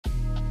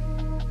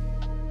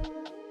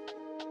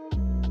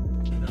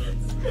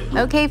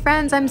Okay,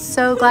 friends, I'm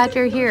so glad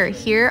you're here.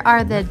 Here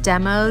are the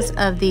demos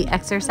of the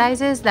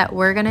exercises that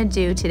we're gonna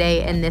do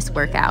today in this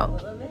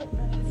workout.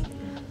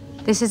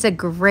 This is a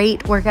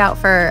great workout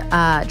for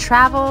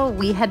travel.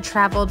 We had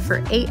traveled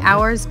for 8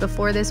 hours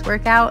before this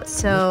workout,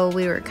 so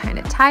we were kind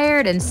of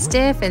tired and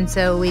stiff, and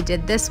so we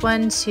did this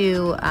one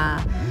to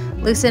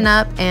loosen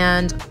up,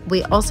 and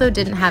we also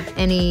didn't have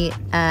any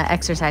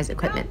exercise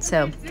equipment,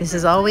 so this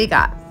is all we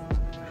got.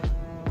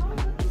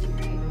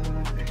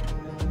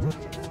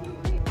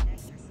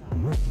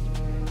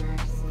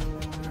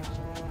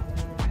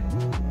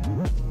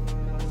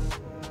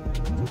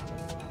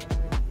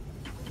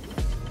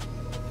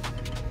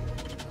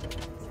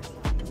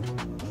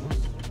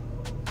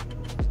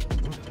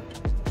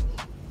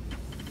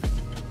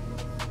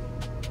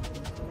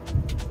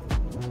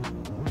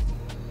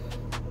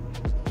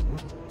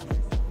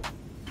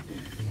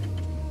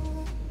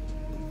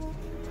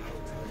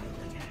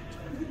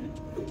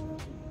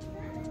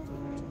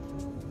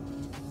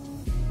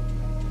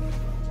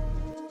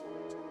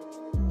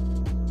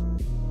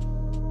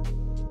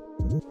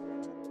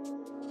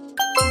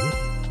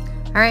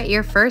 All right,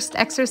 your first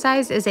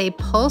exercise is a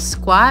pulse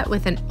squat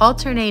with an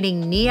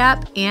alternating knee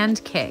up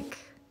and kick.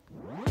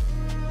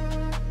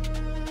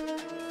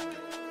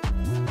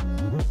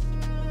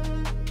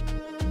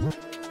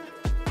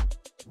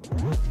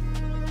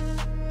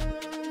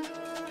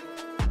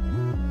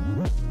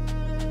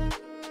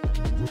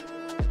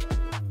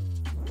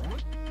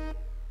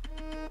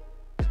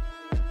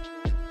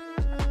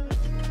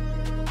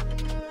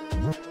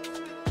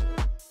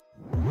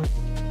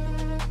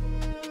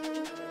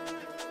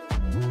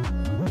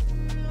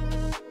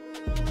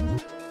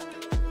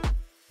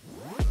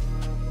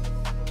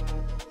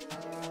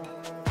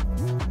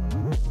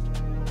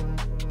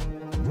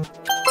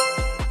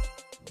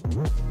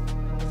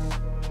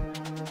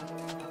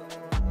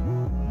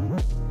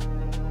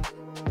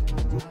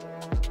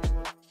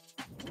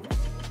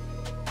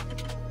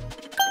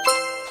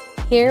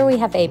 Here we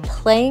have a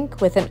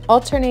plank with an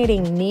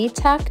alternating knee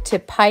tuck to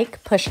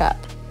pike push-up.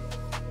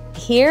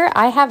 Here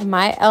I have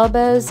my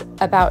elbows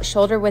about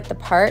shoulder width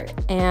apart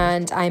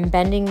and I'm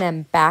bending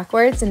them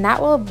backwards, and that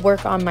will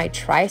work on my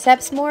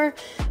triceps more.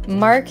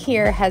 Mark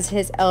here has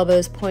his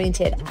elbows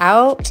pointed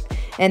out,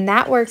 and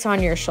that works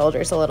on your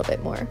shoulders a little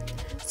bit more.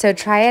 So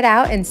try it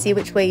out and see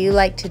which way you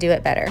like to do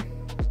it better.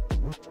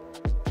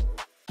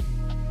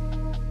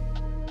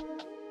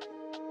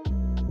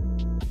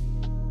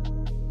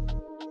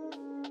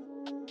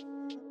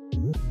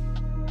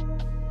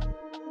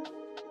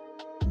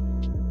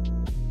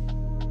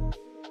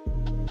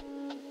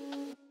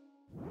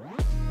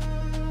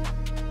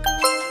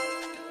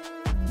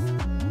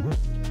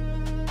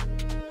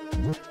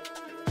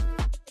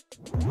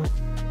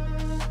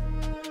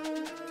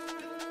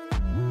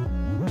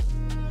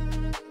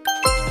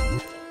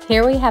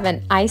 Here we have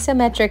an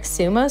isometric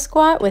sumo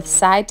squat with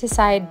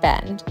side-to-side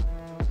bend.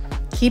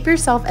 Keep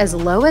yourself as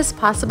low as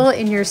possible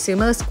in your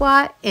sumo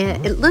squat,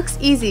 and it looks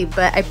easy,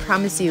 but I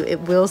promise you it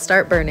will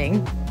start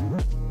burning.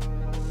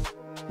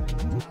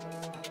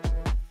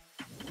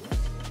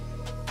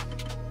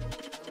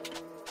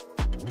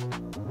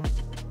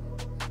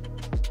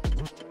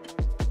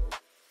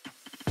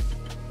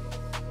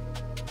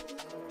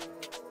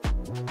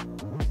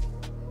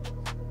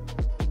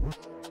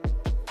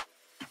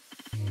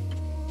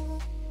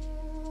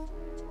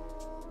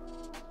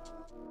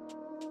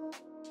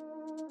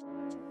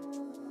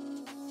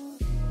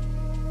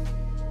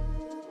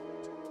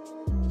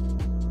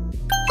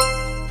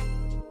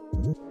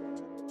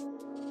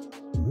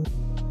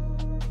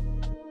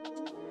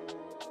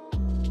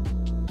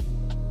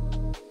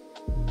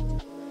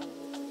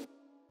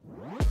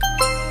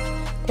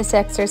 This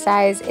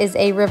exercise is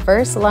a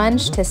reverse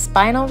lunge to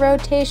spinal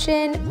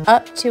rotation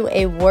up to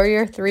a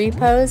warrior 3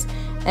 pose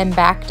and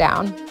back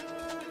down.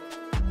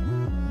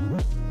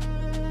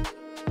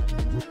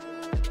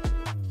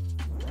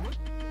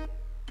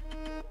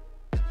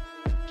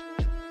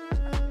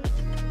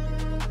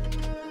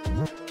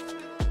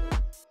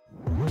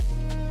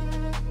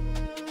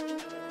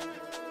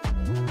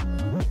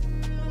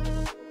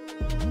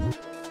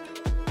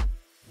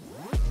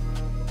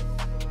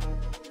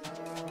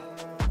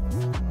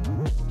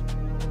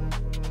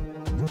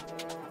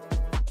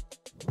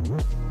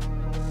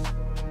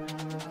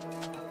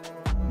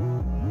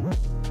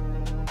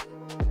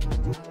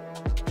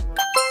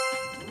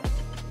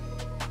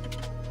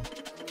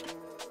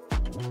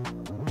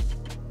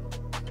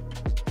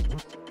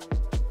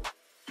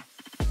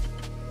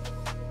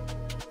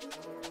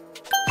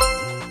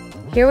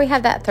 Here we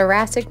have that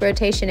thoracic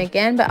rotation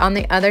again, but on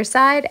the other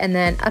side, and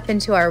then up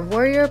into our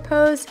warrior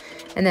pose,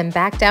 and then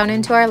back down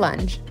into our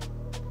lunge.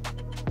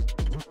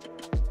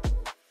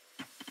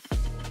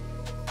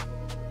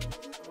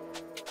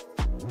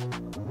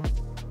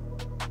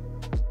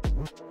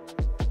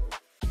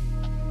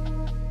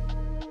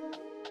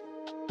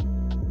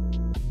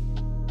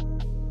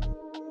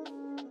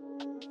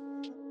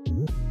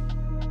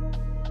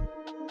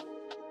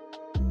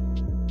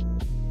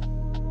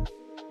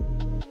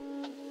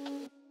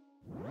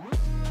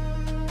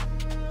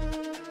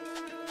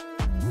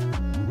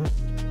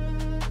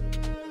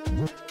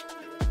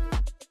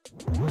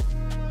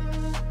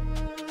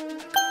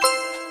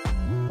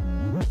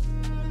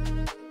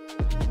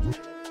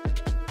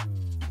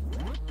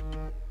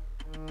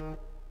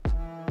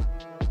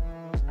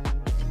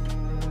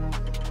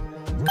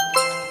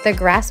 The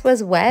grass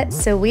was wet,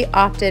 so we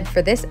opted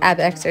for this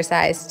ab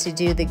exercise to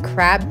do the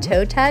crab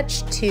toe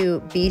touch to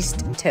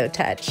beast toe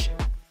touch.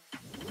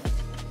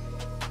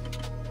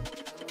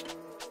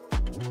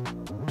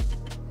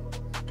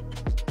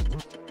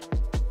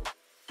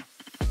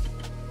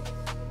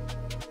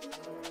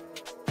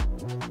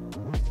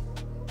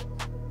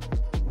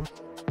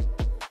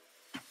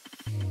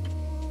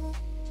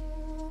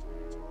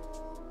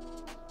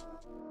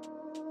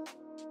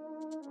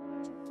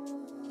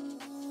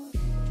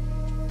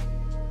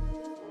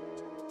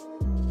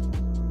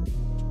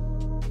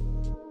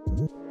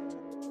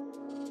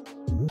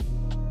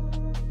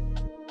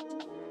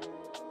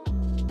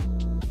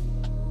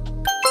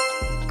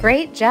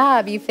 Great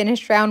job, you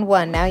finished round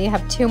 1. Now you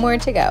have 2 more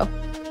to go.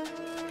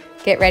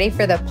 Get ready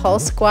for the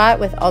pulse squat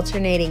with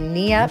alternating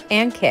knee up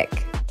and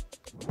kick.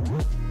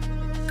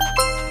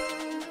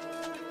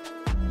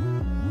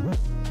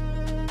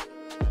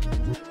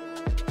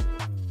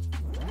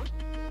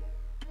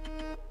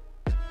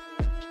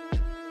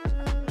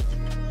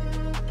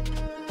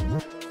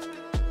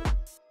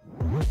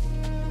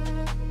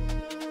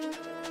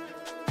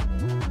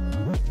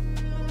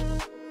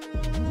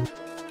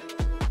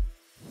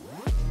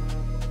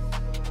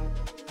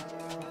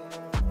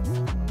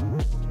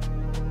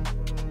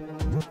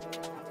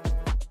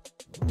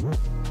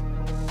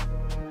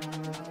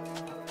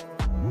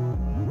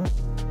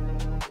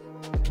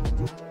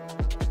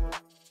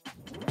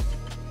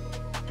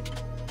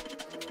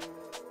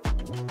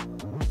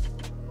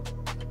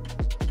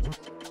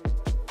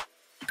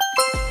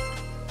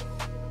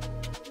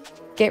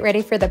 Get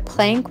ready for the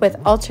plank with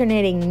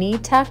alternating knee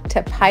tuck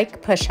to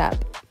pike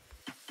push-up.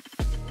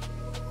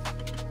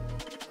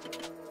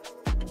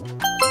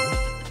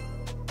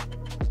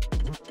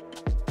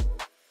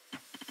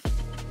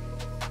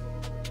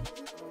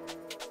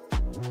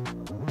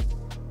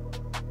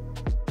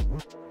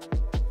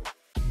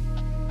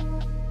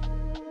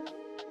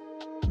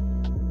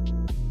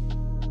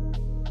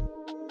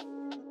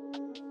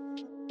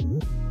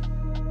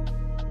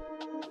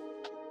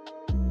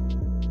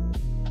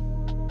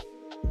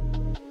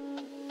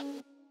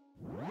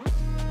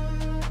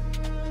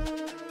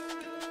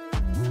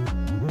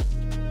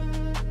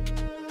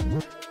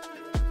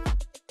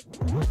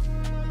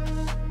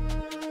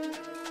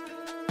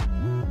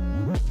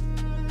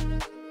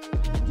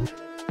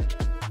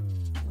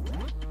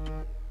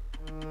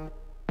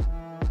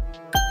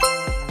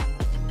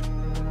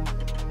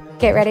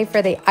 Get ready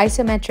for the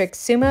isometric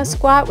sumo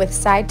squat with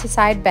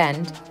side-to-side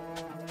bend.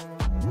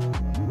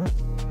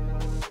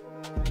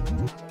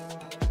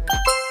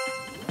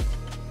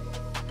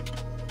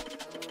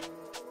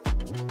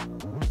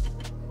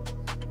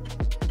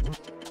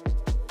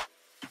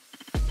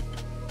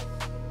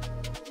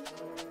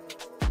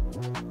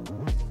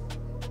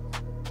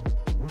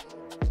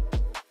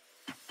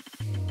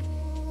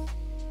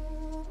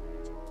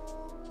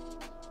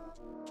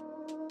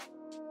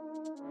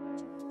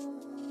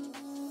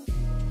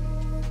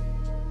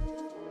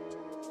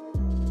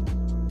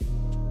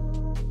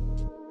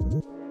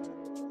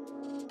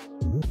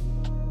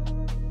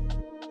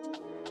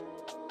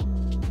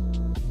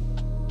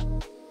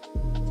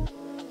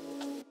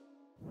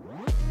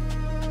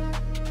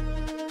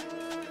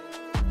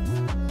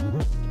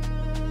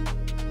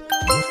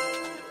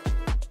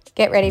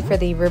 Get ready for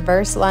the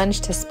reverse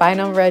lunge to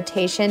spinal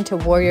rotation to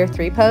warrior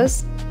 3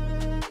 pose.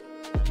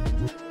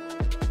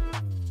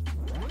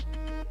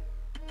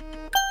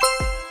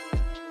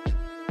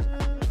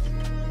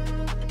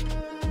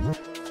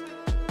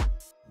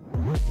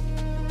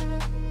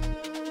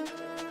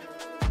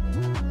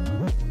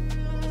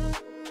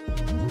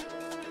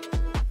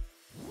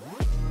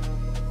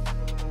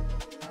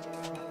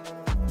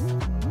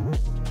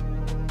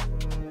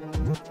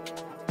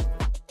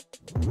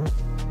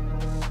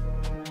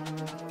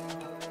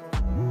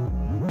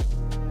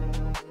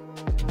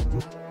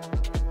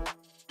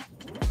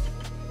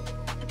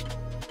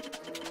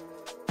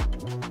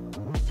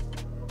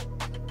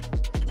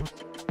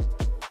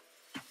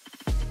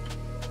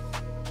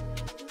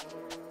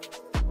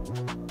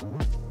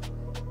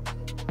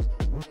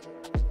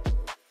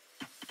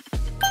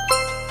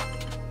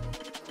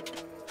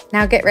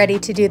 Now get ready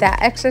to do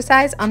that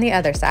exercise on the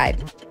other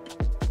side.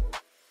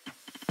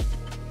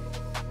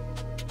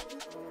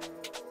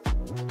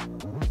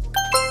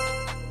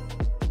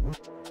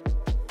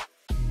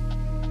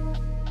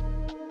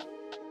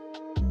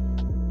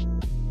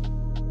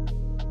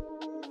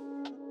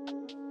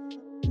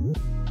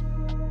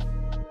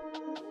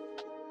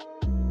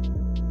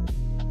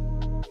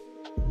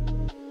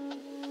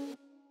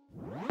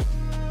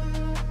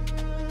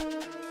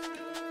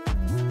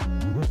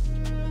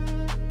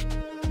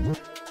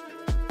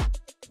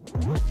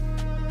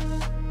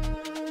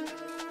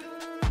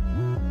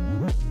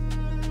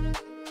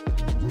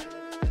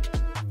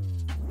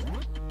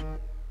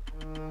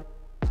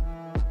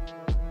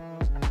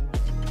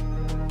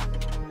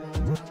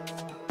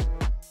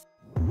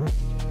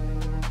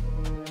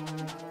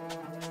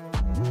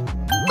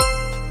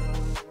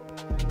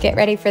 Get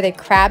ready for the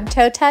crab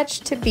toe touch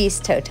to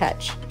beast toe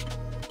touch.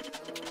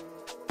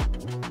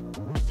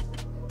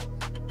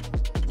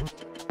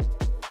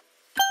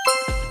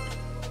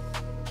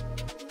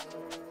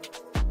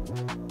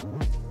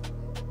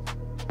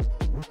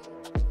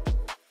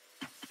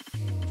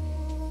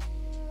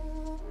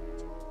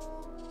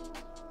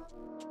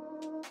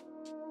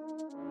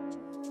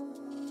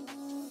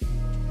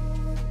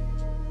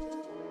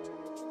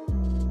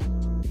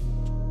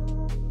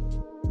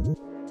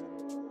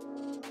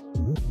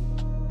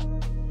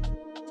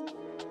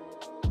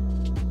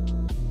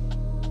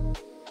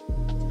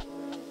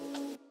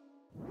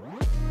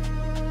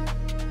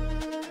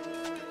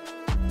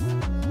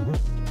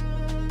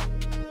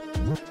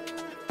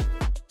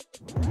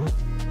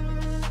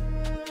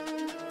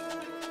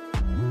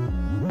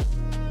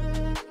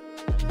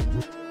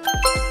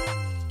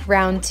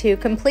 Round 2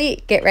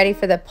 complete. Get ready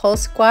for the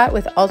pulse squat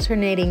with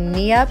alternating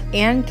knee up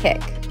and kick.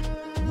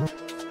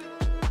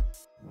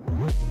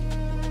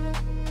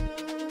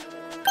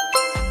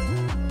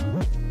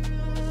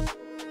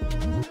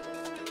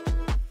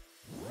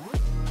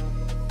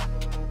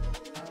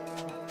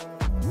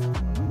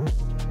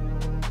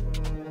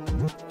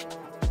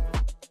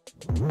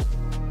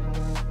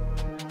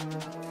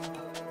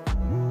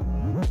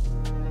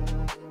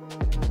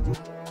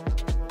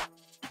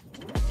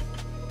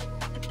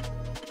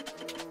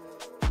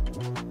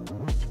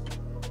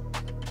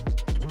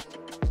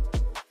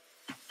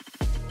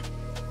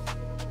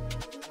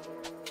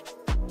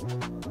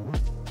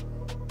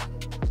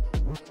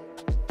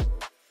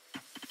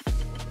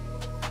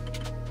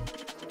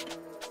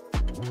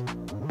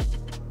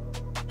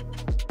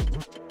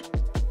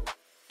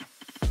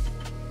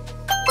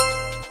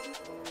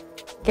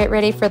 Get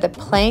ready for the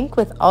plank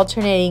with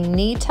alternating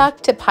knee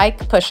tuck to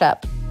pike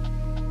push-up.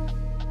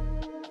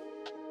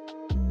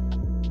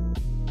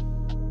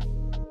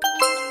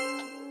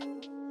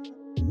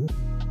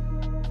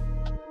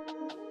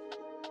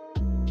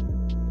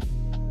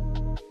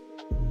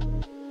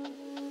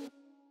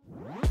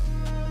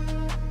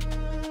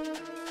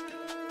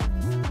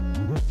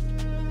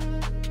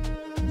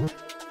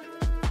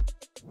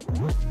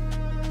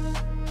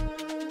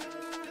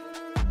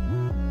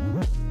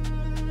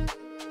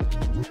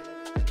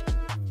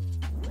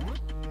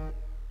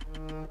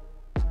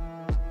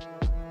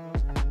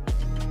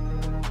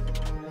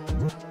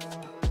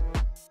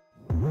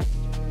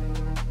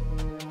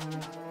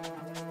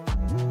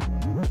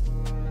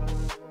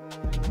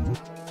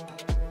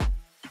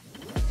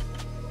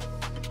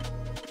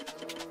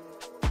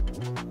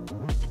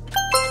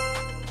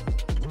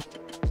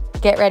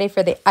 Get ready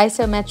for the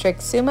isometric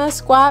sumo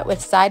squat with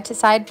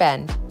side-to-side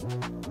bend.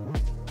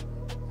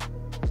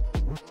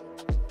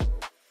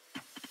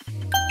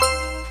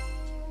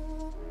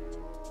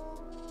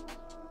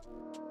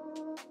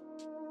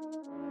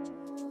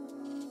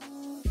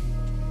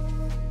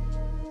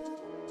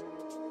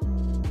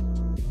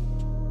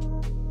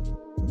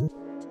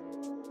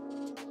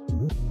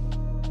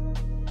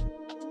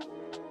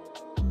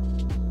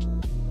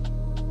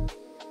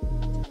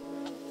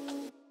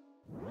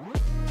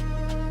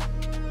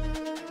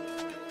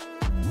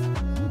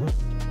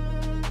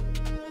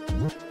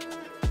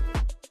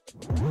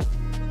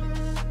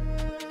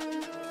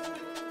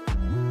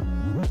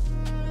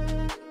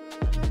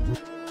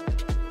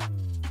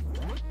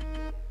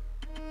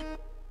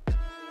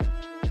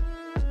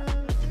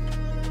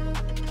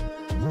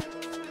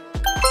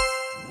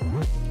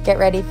 Get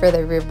ready for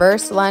the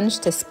reverse lunge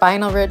to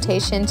spinal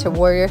rotation to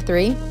Warrior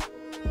 3.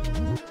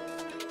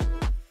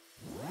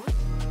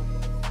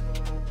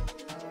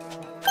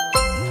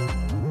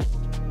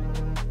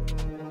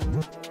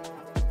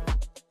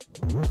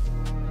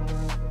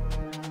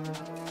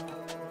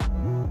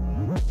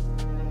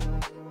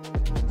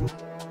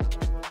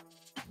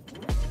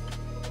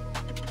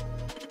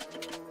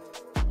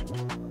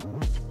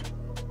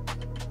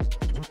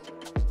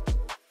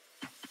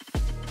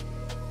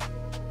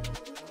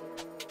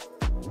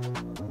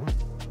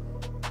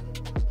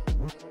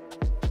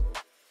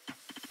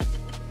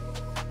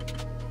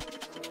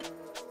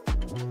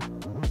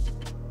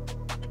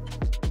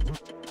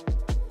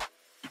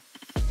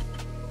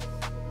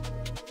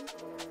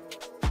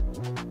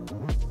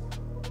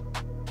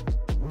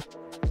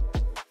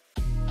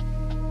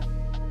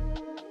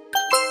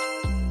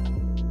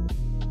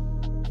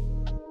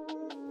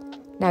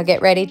 Now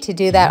get ready to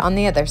do that on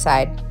the other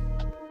side.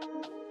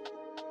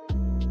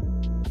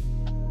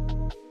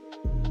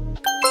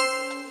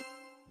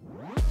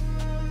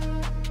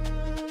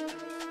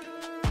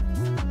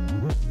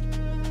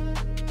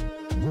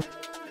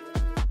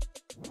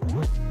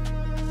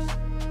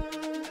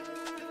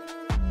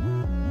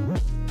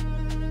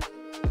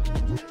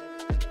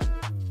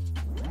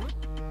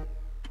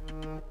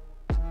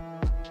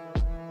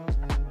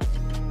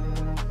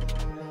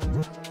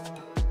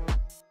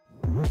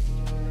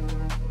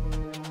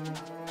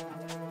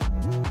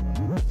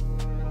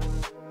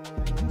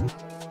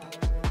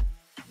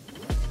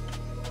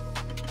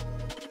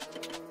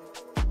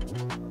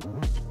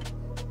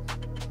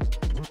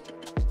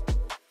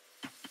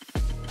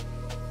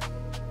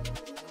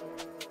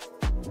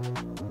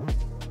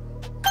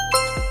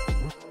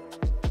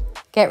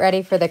 Get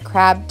ready for the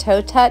crab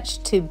toe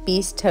touch to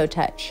beast toe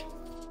touch.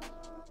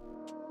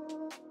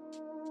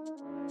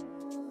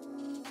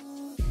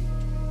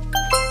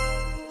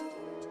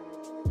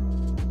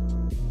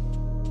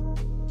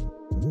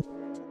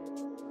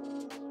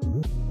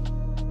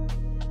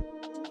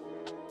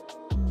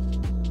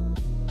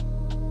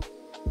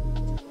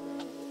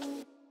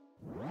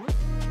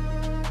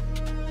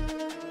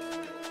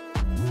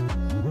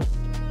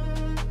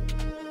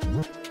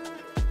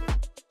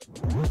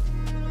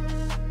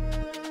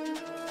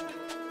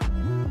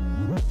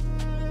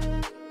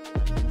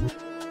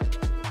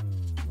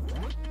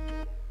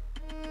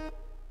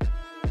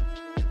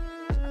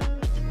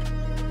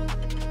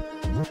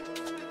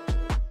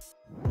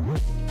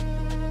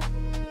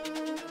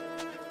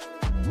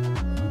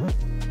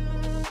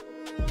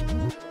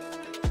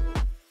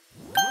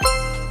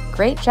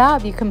 Great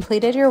job, you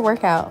completed your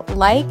workout.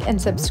 Like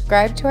and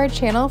subscribe to our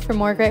channel for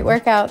more great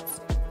workouts.